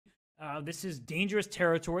This is dangerous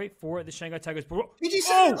territory for the Shanghai Tigers. PG7.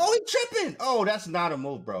 Oh, he tripping. Oh, that's not a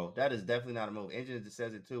move, bro. That is definitely not a move. Engine just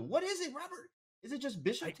says it too. What is it, Robert? Is it just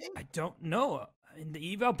Bishop tape? I don't know. And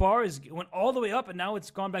the eval bar went all the way up, and now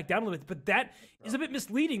it's gone back down a little bit. But that is a bit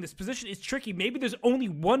misleading. This position is tricky. Maybe there's only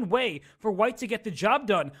one way for White to get the job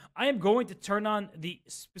done. I am going to turn on the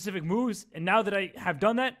specific moves, and now that I have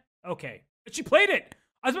done that, okay. But she played it.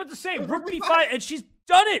 I was about to say rook b5, and she's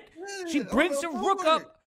done it. She brings the rook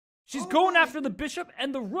up. She's going after the bishop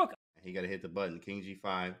and the rook. He got to hit the button. King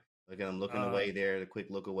g5. Look at him looking away there. The quick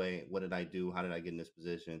look away. What did I do? How did I get in this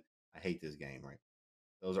position? I hate this game, right?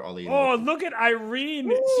 Those are all the emotions. Oh, look at Irene.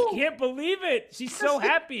 Woo! She can't believe it. She's so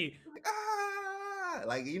happy.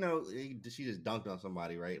 Like, she just dunked on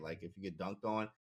somebody, right? Like, if you get dunked on,